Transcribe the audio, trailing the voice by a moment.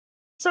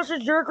such a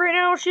jerk right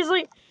now. She's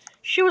like,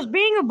 she was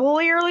being a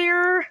bully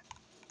earlier.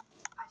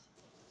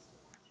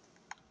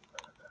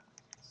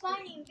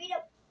 Signing, be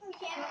the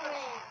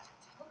cameraman.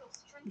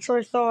 So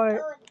I thought.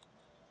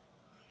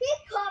 He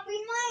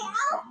copied my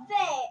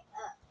outfit.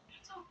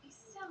 Don't be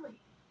silly.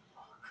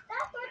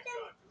 That person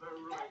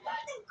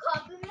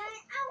copied my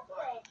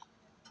outfit.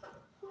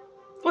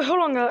 Wait,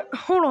 hold on, guys.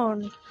 Hold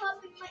on. He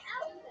copied my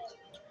outfit.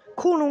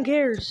 Cool, no one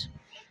cares.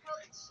 April,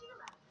 it's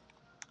Sheila.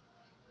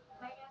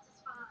 My aunt is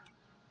fine.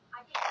 I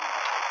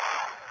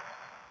can't.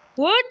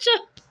 What?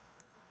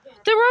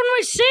 They were on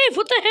my safe.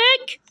 What the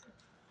heck?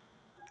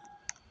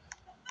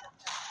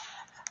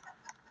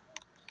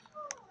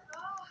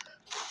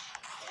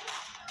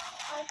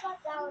 I thought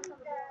that was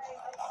something.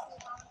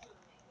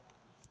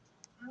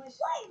 Wait,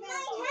 my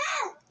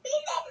house! He's in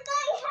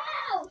my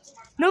house!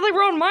 No, they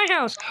were on my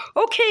house.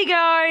 Okay,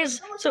 guys.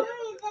 So.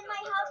 He's in my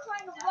house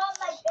trying to rob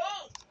my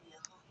bank.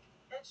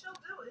 And she'll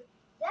do it.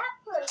 That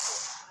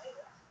person.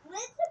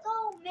 Let's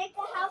go make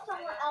the house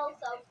somewhere else,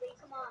 Sophie.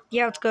 Come on.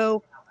 Yeah, let's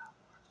go.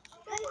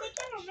 Let's make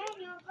them a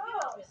manual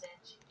girl.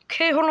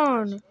 Okay, hold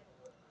on.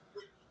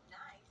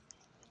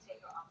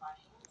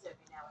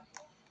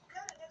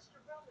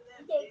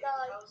 Okay,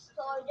 guys.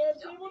 So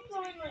there's people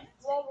trying to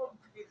rob our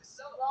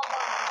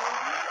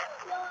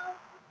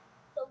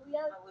so we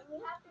have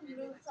to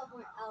move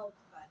somewhere else.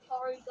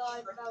 Sorry,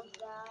 guys, about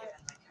that.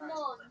 Come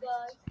on,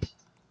 guys.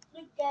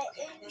 Let's get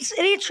in. This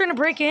idiot's trying to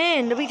break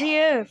in.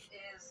 WTF.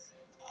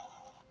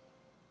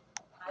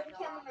 The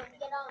cameraman,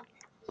 get on.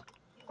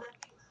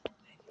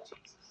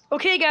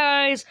 Okay,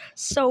 guys.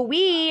 So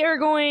we are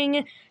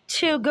going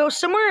to go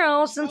somewhere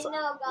else I since know,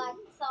 guys.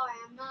 Sorry,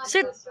 I'm not a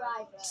Sit- good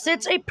driver.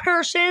 since a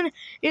person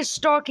is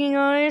stalking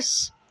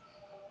us.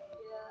 Yeah.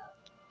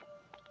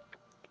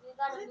 We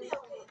gotta move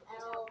somewhere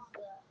else.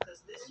 I'm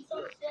so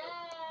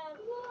sad.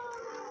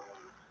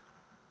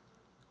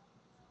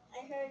 I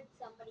heard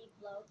somebody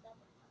blow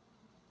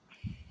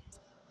something.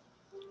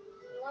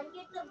 You want to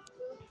get some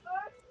food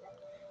first?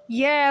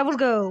 Yeah, let's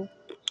go.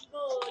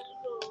 Go.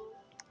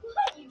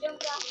 You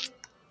jumped off.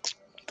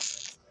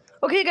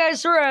 Okay,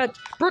 guys, so we're at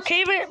Brook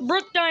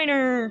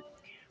Diner.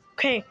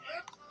 Okay.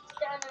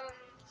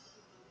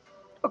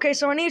 Okay,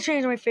 so I need to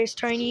change my face,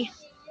 Tiny.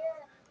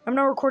 I'm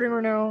not recording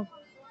right now.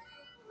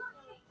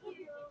 So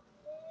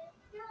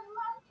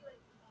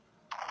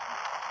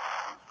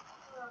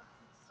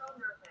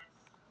nervous.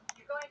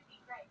 You're going to be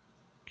great.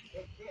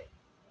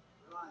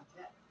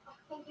 Oh,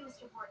 thank you,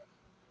 Mr. Borden.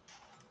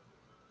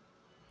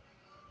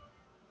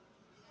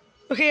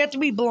 Okay, I have to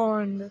be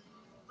blonde.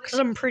 Because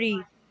I'm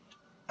pretty.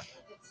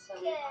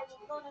 Yeah,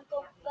 we're gonna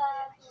go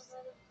back.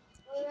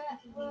 We're at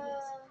a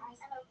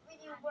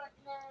video right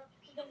now.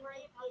 We're gonna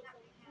get some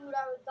food. I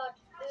already got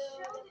food.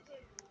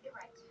 You're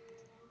right.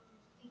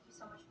 Thank you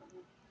so much for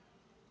that.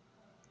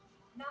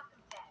 Not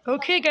bad.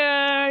 Okay,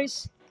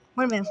 guys.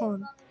 Wait a minute, hold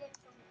on.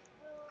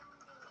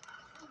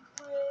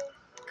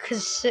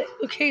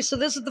 Okay, so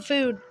this is the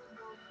food.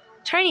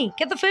 Tiny,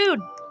 get the food.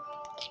 I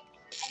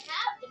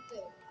have the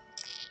food.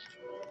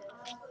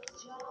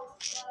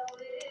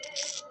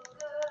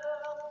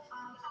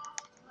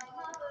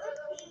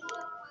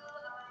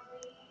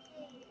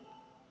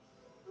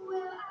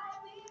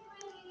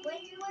 When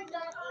you were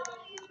done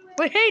eating.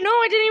 Wait, hey, no,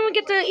 I didn't even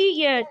get to eat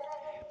yet.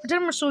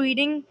 Pretend we're still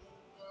eating.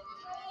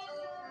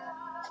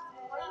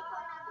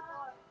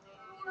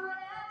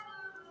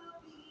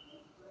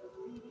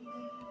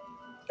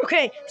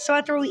 Okay, so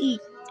after we eat.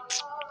 Okay,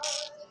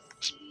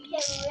 we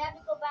have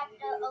to go back to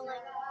camera.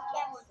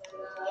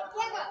 Get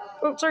camera.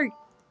 Oh, sorry.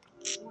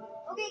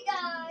 Okay,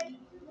 guys,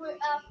 we're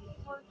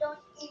done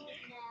eating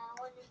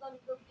now, and we're gonna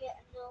go get a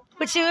milk.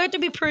 But see, I have to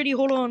be pretty.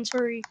 Hold on,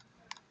 sorry.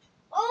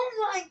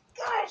 Oh my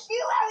gosh,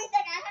 you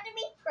everything. I have to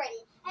be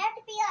pretty. I have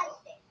to be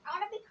like this. I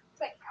want to be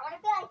pretty. I want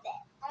to be like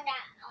this. Oh no.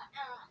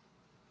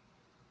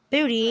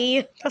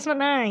 Booty. That's not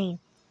nice.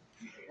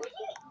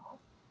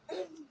 I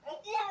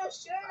didn't have a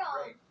shirt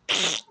on.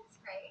 That's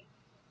great.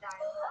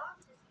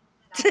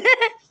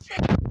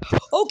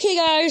 Okay,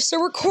 guys,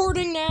 so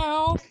recording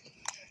now. I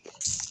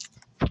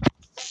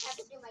have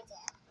to do my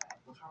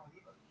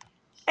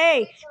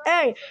dance.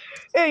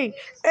 Hey,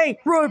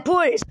 road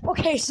boys.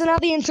 Okay, so now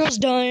the intro's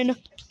done.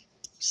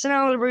 So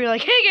now we're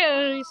like, hey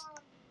guys.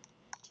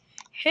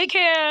 Hey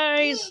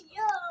guys. Hey,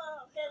 yo,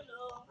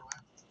 hello.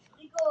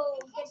 We go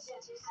get this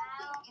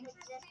house.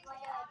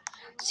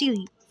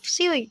 Sealy.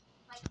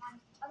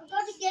 I'm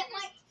going to get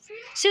my.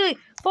 Sealy,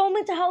 follow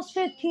me to house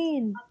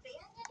 15.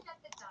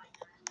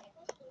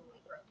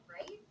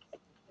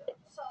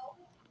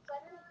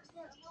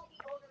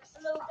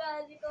 Hello,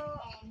 guys. We go.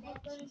 I'm going to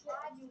get a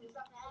new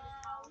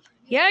house.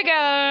 Yeah,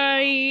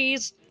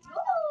 guys.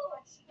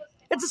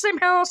 It's the same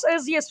house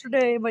as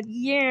yesterday, but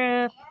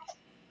yeah.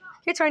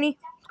 Hey, Tiny,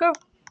 let's go.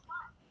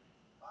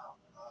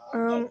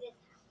 Oh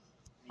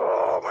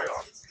my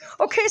god.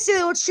 Okay,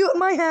 Sealy, let's shoot at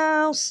my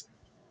house.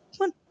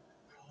 Come on.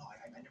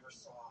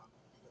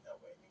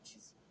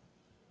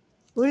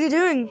 What are you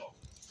doing?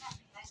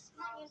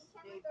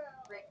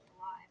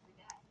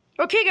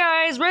 Okay,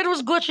 guys, Red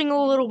was glitching a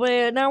little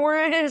bit. Now we're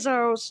at his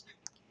house.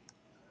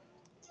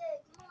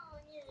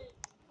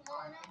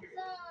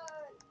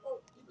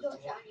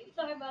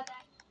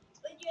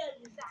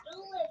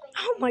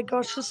 Oh my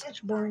gosh, this is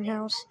such a boring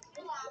house.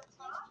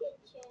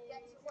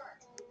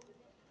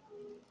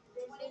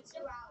 This is the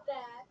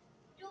back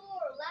door.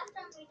 Last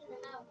time we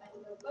didn't have a back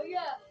door, but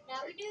yeah,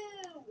 now we do.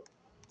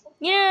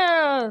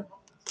 Yeah.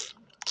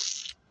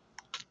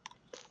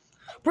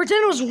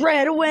 Pretend it was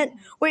red.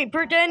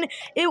 Pretend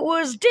it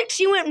was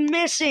Dixie went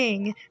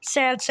missing.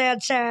 Sad,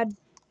 sad, sad.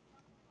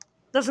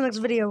 That's the next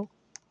video.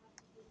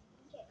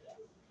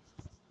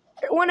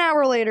 1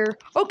 hour later.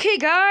 Okay,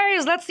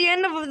 guys, that's the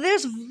end of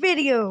this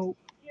video.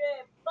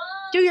 Yeah, bye.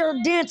 Do your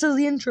dance as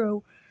the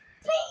intro.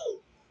 Peace.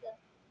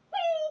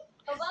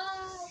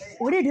 Bye-bye.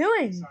 What are you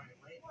doing?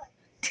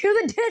 Do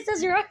the dance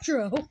as your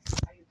outro.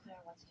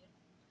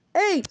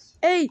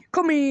 Hey,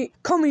 call me,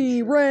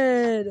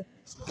 Red.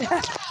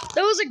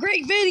 That was a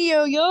great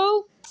video,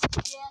 yo.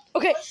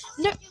 Okay,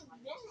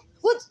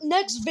 what's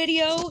next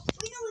video? We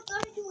know we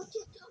gotta do a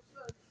TikTok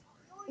first.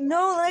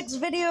 No, the next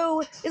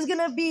video is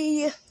gonna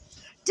be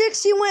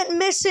Dixie went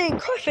missing.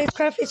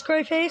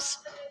 Cry face.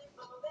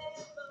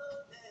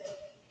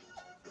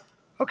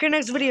 Okay,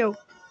 next video.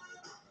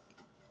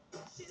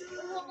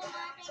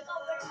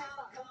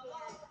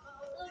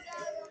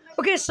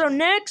 Okay, so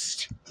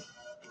next,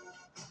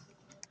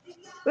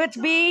 let's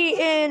be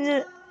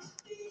in.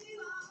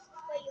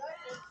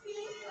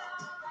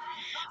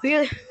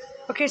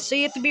 Okay, so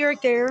you have to be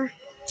right there.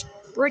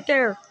 Right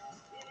there.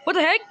 What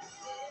the heck?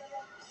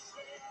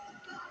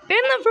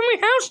 Ban them from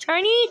your house,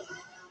 Tiny.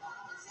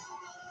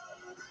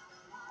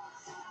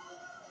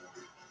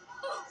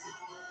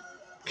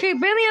 Okay,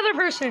 ban the other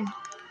person.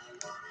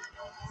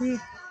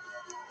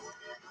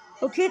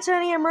 Okay,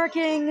 Tiny, I'm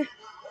marking.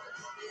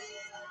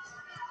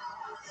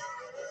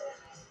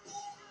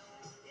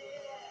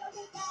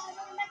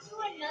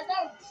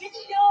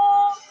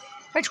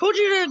 I told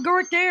you to go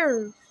right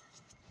there.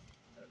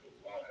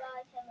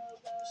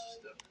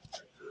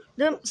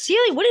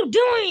 Sealy, what are you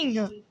doing?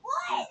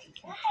 What?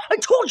 I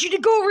told you to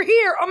go over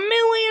here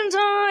 1,000,000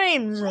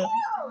 times.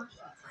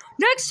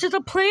 Next to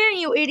the plant,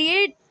 you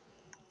idiot.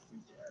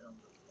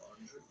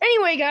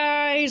 Anyway,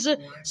 guys,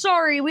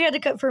 sorry, we had to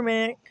cut for a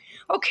minute.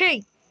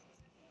 Okay.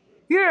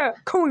 Yeah,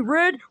 call me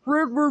Red.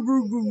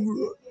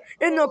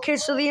 And okay,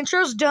 so the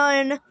intro's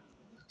done.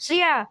 So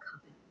yeah.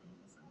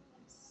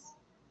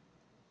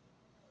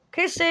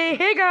 Okay, say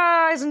hey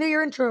guys and do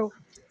your intro.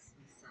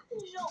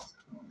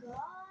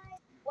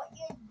 What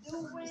you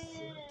doing?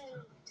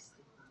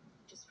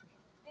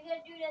 You're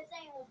gonna do that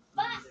thing with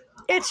back.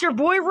 It's your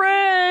boy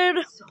Red.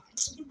 Yeah.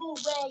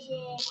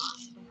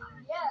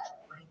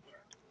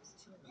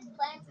 This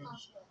plant's not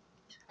good.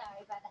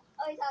 Sorry about that.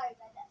 Oh, sorry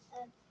about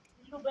that.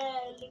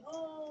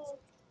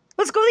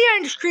 Let's go to the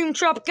ice cream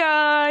shop,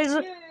 guys.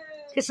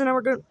 Okay, so now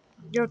we're going to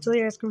go to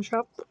the ice cream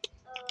shop. Let's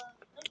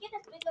get a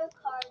bigger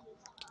car this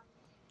time.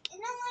 And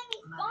then let me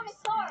spawn a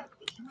car.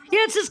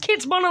 Yeah, it says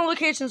kids spawn on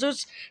location, so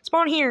it's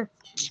spawn here.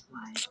 She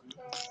basically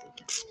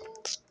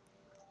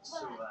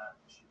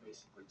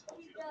told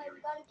you You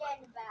gotta get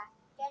in the back.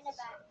 Get in the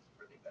back.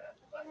 really bad.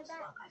 Get in the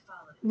back.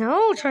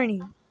 No, Tiny.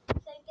 So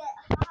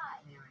get high.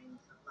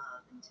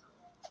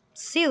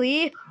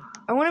 Sealy,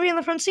 I want to be in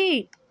the front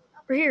seat.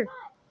 We're here.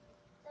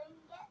 So you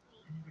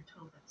can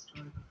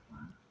get me.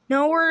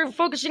 No, we're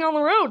focusing on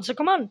the road, so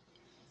come on.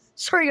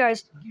 Sorry,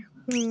 guys.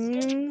 Sorry, I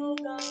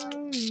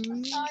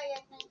can't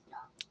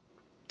stop.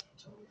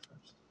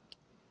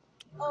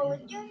 Oh, we're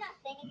doing that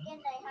thing again.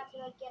 They have to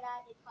like, get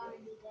out of the car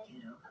and do this.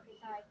 Okay,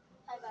 sorry.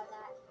 Sorry about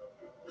that.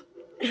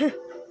 There's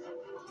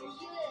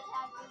you that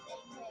have the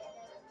thing there.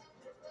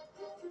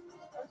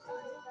 Oh,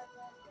 sorry about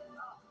that.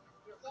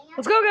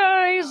 Let's go,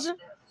 guys.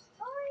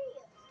 Sorry.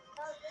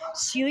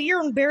 Sealy,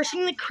 you're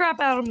embarrassing the crap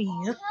out of me.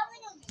 I'm having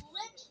a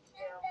glitch and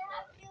they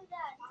have to do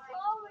that.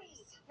 Sorry.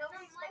 Not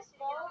my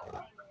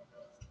fault.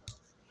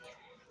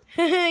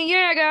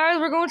 Yeah, guys,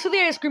 we're going to the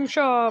ice cream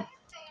shop.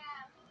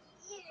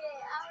 Yeah,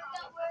 I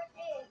forgot where it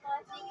is. So I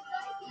think it's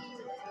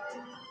right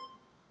here.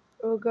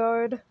 Oh,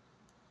 God.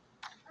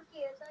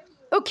 Okay, it's right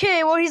here.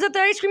 Okay, well, he's at the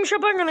ice cream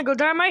shop. I'm gonna go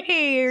dye my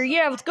hair.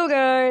 Yeah, let's go,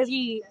 guys.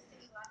 Yeah.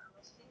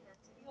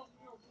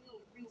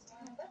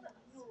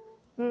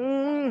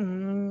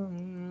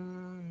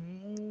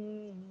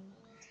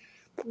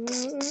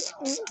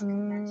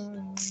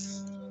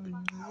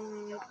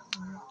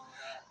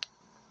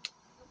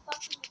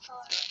 Fucking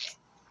car.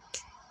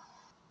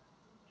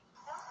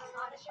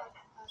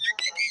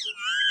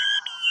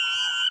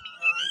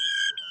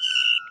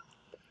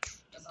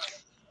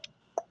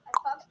 I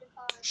parked the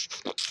car.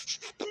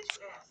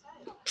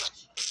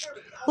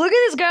 Look at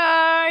this,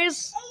 guys.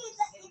 The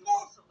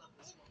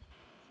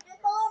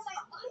color of my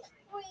ice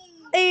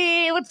cream.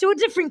 Hey, let's do a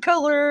different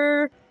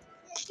color.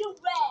 Let's do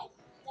red.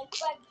 Like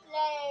red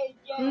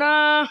play.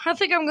 Nah, I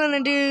think I'm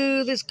gonna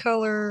do this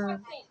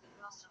color.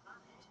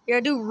 Yeah,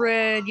 do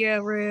red. Yeah,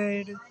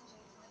 red. That's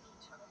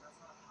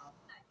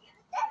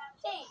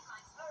pink.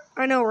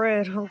 I know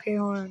red. Okay,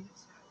 hold on.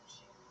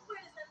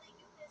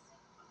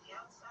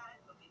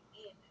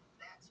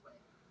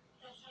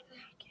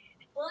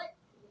 What,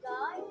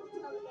 guys?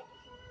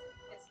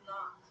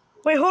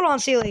 Wait, hold on,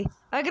 Sealy.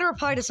 I gotta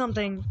reply to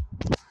something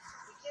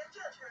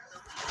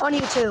on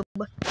YouTube.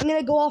 I'm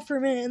gonna go off for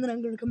a minute and then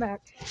I'm gonna come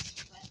back.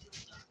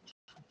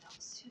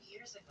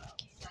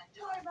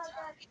 Sorry about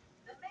that.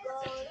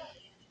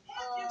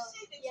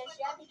 Yeah,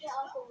 she had to get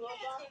off a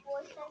robot for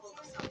a second.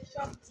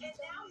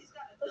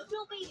 But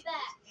she'll be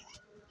back.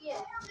 Yeah.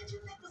 What did you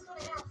think was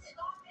going to happen?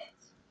 Stop it.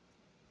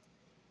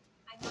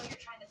 I know you're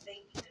trying to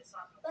bait me, but it's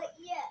not going to But work.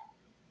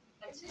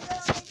 yeah, if you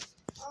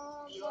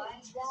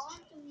guys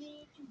want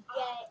me to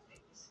get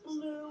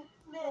blue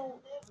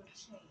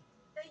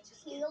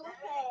teal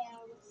hair,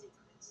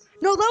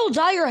 No, that'll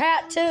dye your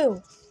hat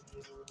too.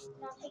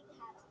 now take the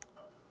hat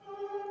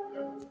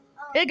off.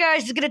 Hey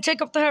guys, he's gonna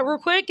take off the hat real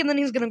quick and then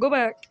he's gonna go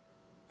back.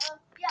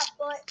 Yeah,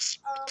 but if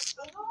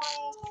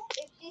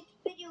this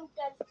video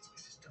gets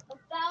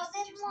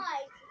 1,000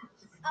 likes,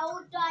 I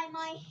will dye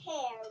my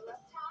hair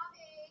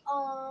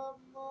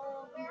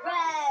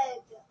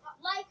red,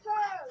 like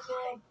her.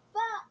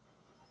 But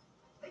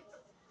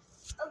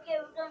okay,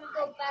 we're gonna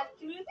go back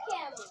to the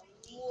camera.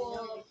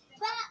 Whoa,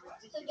 back.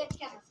 So get the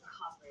camera.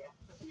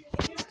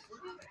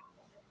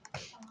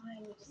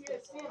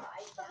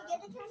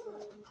 Get the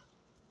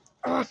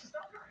camera.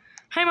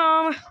 Hi,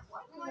 Mom.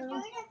 We're doing a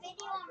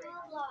video on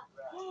Roblox.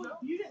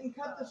 You didn't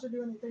cut this or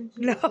do anything to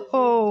it, No,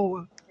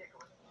 So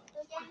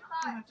get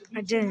fired.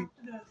 I didn't.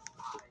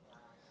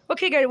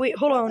 Okay, guys, wait,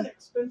 hold That's an on.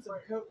 expensive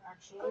coat,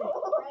 actually.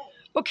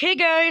 Okay,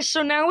 guys,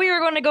 so now we are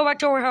going to go back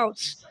to our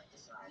house.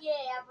 Yeah,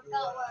 I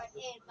forgot where it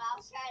is, but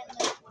I'll try to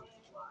look for it.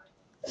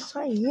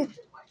 Hi.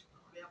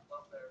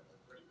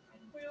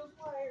 Wheels,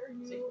 why are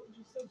you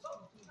just so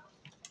salty?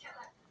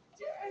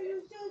 Are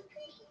you so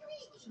creaky?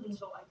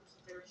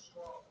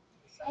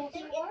 I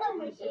think it's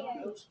over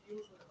here.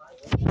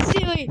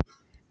 See, wait.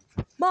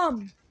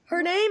 Mom,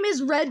 her name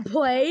is Red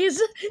Plays,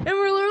 and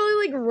we're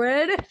literally like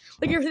red.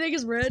 Like everything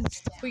is red.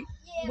 Wait,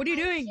 Yeah, what are you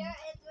my doing? shirt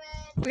is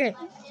red, Okay. my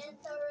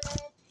pants are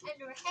red,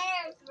 and her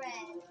hair's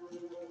red.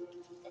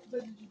 But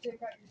did you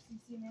take out your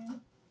CC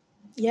name?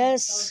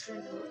 Yes. That was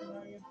stranger looking,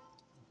 are you?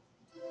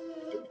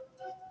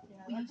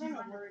 Yeah, I'm kind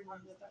of worried when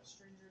that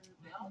stranger knew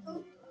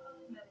you.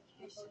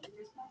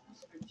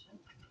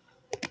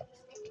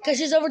 Because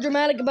she's over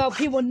dramatic about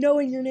people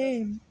knowing your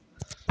name.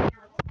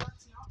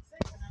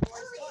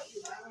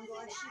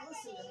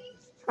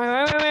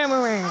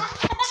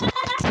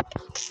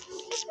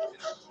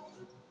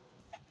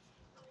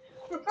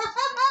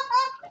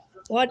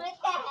 What? What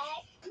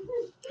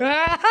the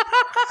heck?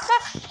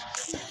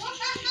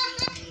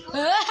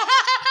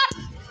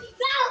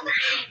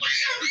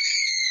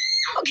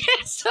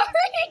 Okay, sorry.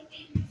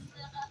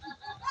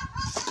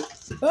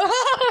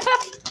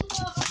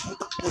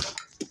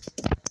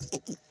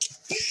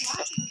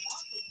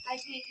 I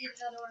can't eat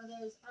another one of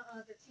those.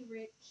 They're too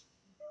rich.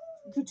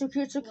 Cute.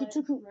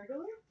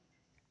 Regular?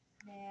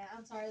 Nah,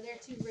 I'm sorry, they're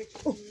too rich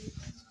for me.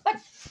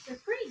 They're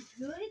pretty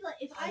good. Like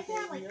if I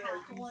had like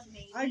half one,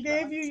 maybe. I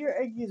gave you your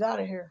eggies out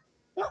of here.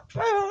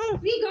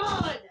 Be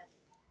gone.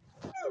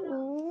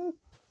 You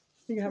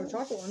can have a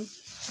chocolate one.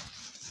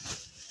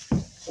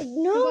 I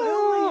No,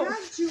 only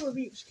have 2 of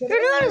each. Kiddo.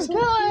 you're not as good.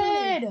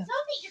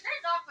 Sophie, you're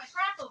gonna knock my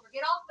crap over.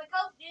 Get off my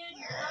coat, dude.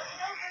 You're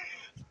knocking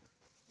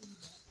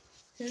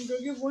over. Can go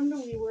give one to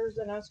Weavers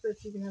and ask her if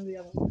she can have the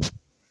other one.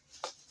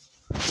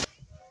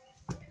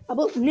 I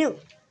boot new.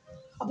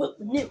 Oh.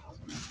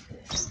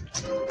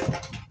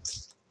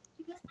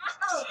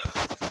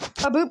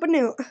 I boop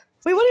new.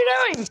 Wait, what are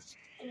you doing?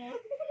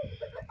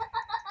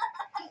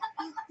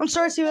 I'm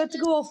sorry, so we have to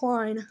go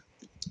offline.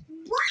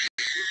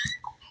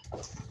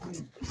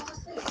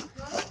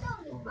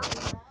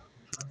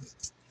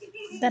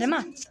 Better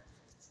month.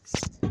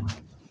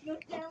 You're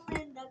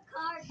telling the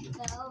card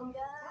though.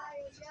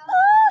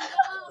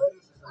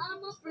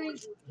 I'm a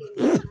freak.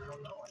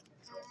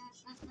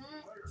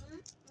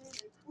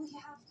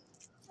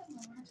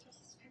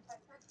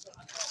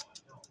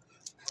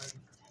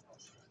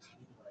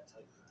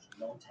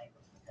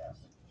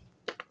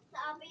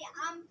 Bobby,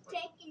 I'm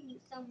taking you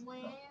somewhere.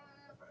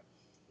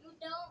 You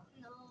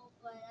don't know,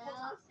 but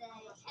I'll say,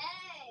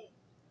 hey,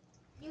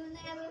 you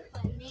never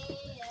find me.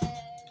 Here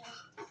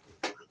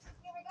we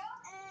go.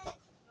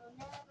 You'll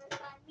never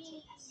find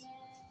me.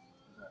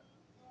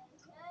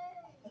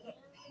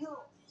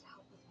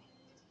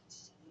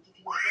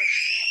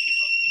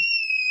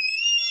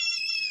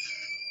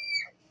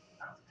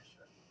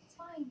 It's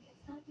fine.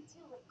 It's not a big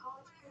deal. Like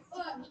college kids do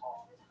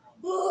all the time.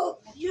 Oh,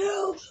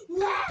 you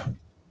left.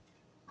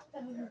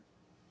 Nothing!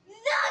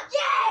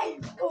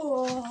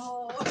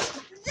 Oh.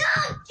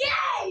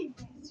 Nothing!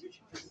 It's your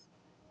choice.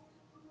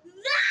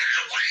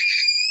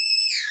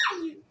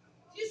 Nothing!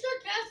 You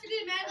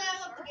sarcastically mad that I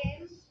left the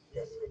game?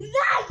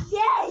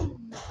 Nothing!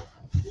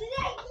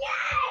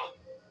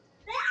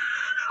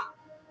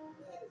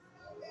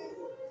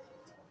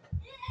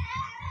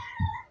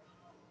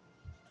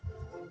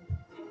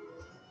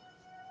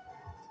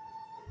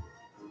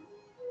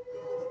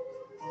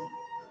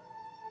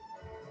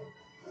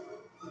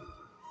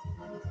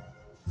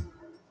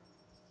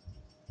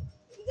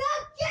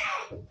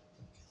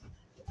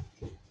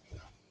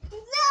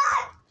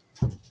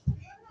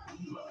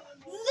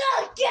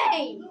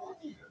 Nothing!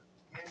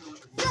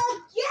 The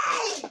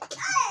game!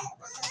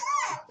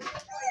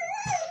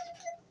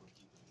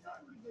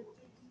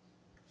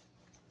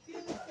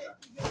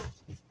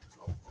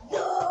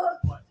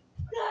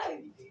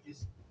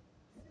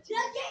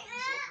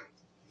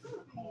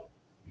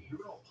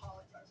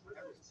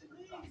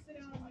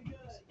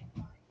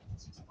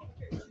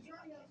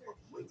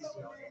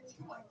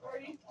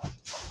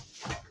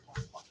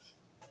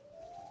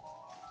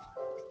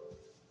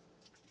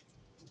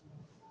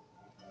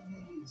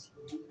 please.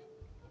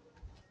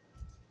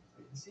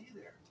 I can see you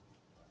there.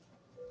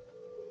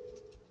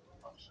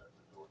 I'll shut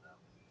the door now.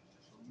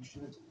 That's what you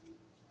should.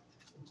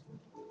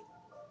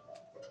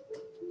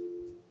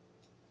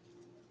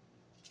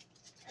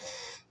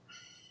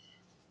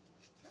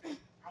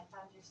 I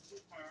found your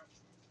steep fan.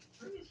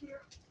 Bring it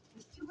here.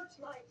 There's too much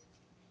light.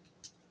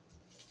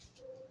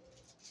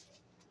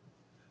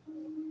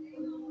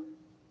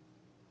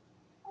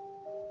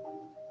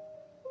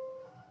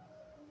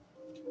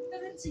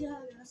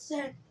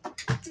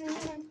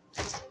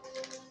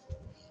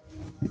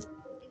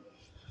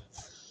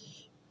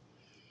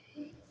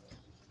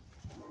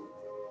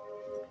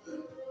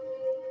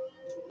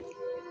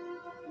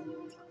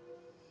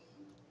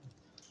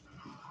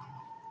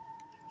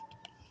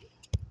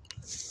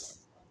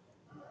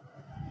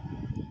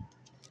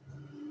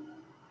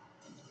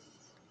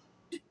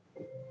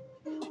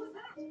 What was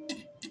that?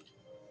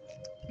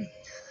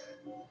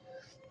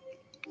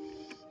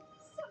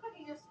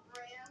 Somebody just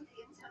rammed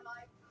into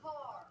my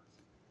car.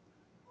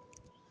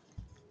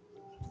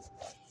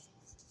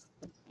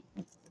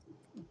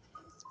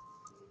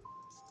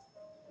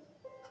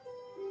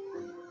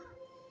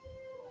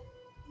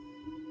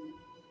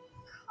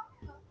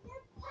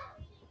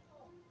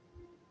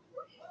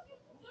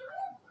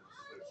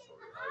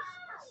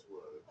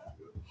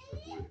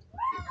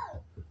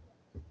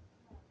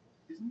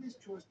 Isn't this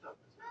choice up?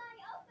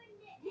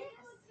 Yes.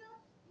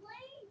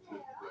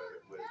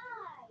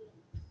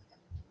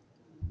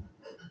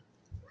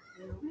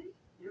 Naomi,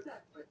 you're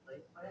back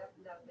quickly. What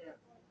happened out there?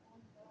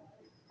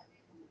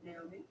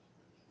 Naomi?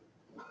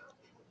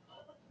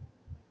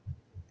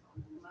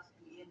 You must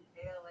be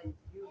inhaling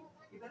fumes.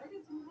 You better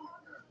get some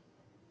water.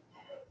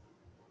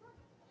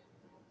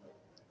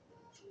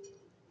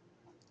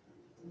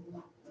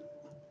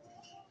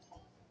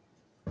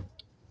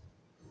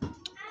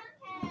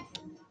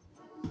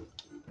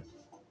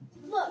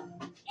 Look,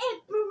 it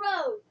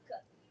broke.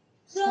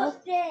 So?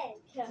 Thick.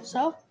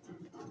 So?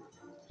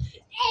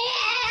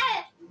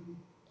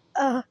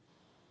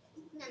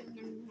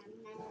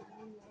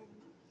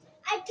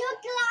 I took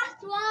the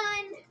last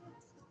one.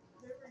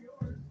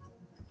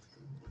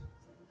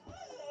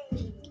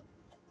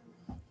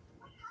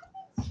 What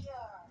happened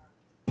here?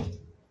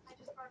 I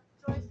just brought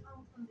Joyce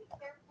home from the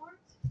airport.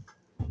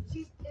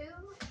 She's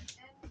ill,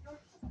 and your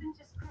husband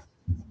just crashed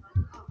into my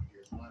car.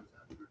 Yes, I was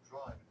out here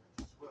driving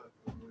and swerved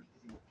when we were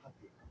hitting a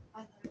puppy. I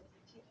thought it was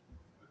a kid.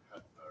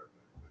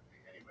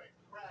 Anyway,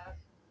 crash.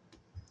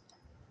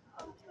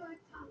 Oh, good,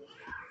 Tommy.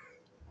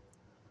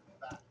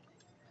 Back.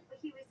 But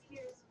he was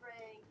here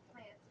spraying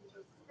plants in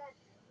Joyce's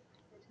bedroom. I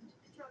sent him to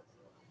the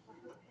drugstore for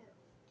her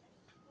pills.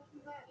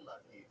 Wasn't that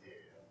Lucky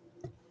dear.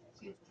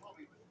 Seems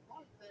Tommy was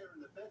right there in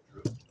the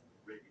bedroom,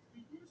 ready to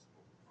be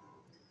useful.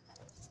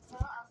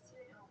 Well, I'll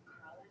see you at home,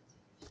 Carla.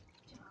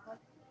 John.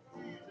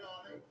 See you,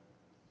 darling.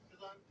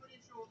 Because I'm pretty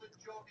sure the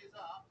job is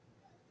up.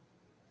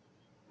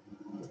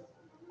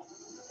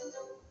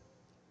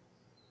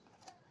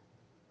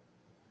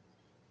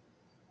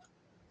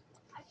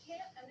 I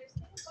can't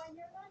understand why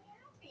you're not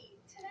happy.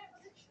 Tonight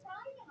was a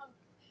triumph.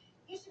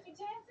 You should be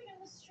dancing in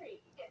the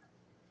street. Yeah.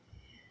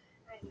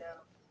 I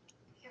know.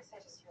 Yes, I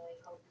just really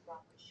hope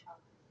Rob would show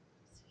up.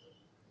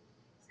 Sweetie,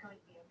 it's going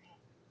to be okay.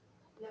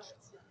 No,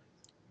 it's not.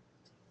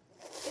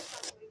 It's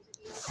not going to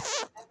be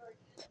okay ever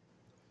again.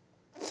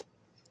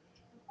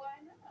 Why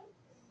not?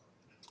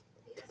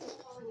 Because I'm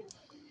falling in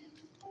love with him.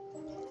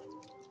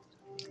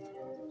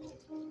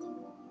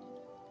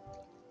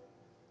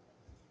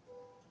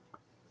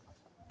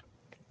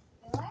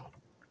 What?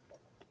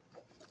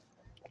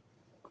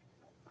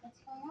 What's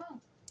going on?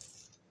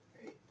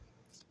 Hey.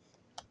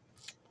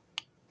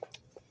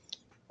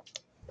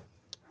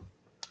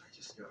 I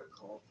just got a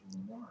call from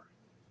Lamar.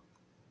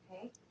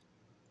 Hey,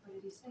 what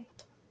did he say?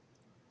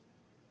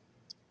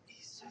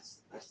 He says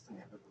the best thing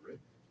I've ever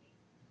written.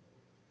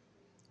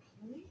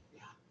 Really?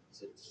 Yeah. He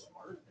said it's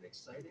smart and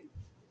exciting,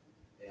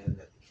 and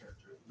that the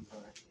character of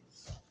Levi is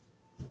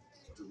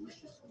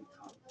deliciously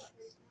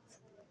complex.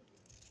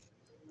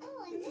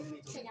 Oh, and this is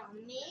put on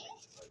me.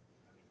 But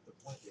the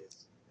point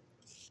is,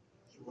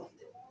 he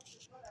loved it. I'm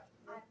so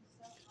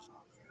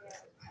hungry.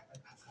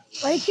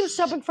 Why do you keep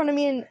stopping in front of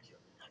me and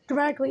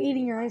dramatically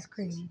eating your ice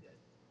cream? You did.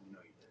 You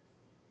know you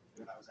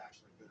did. If I was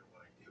actually good at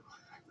what I do,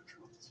 I would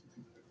go to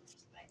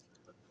just thank you.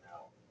 But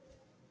now,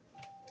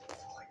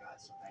 that's all I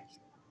got, so thank you.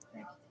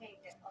 I'll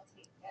take it. I'll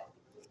take it.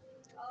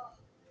 Oh.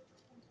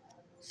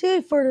 See,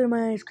 I farted in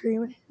my ice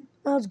cream.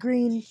 Now it's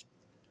green.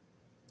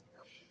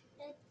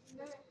 That's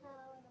not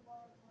how the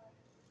world works.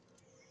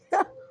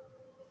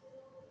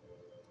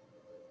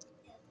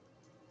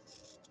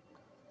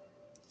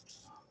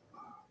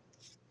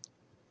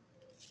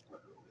 What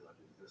are we allowed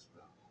to do this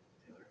without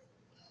Taylor?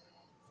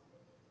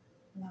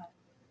 Not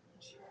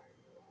sure.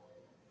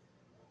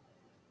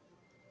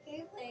 Can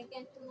you play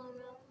again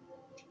tomorrow?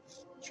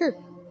 Sure.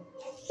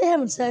 They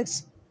having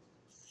sex.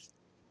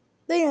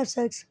 They have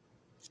sex.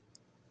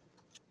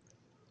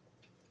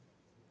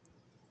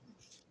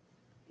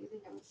 You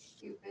think I'm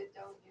stupid,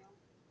 don't you?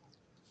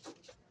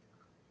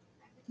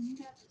 I would never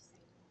say that.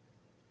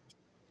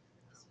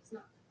 This was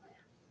not the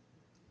plan.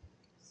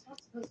 not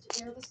supposed to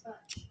dare the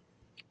sponge.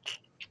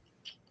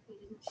 He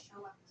didn't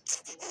show up.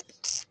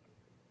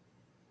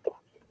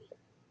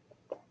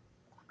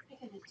 I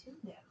got a tune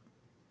down.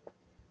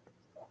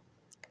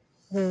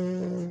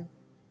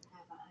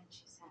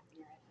 She's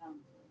happier at home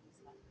when he's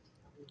left.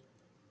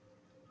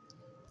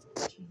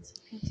 Which means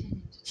he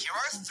continued to. Here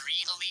are 3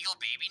 illegal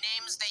baby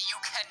names that you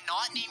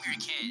cannot name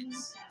your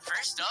kids.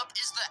 First up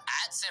is the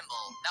 @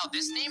 symbol. Now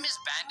this name is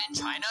banned in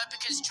China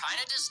because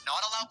China does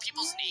not allow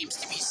people's names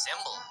to be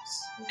symbols.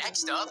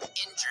 Next up,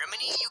 in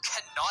Germany, you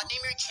cannot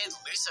name your kid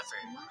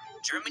Lucifer.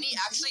 Germany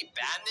actually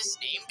banned this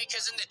name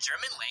because in the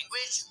German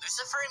language,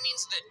 Lucifer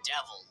means the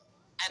devil.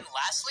 And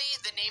lastly,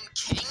 the name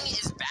King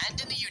is banned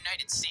in the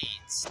United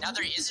States. Now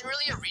there isn't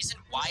really a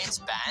reason why it's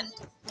banned,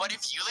 but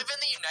if you live in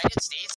the United States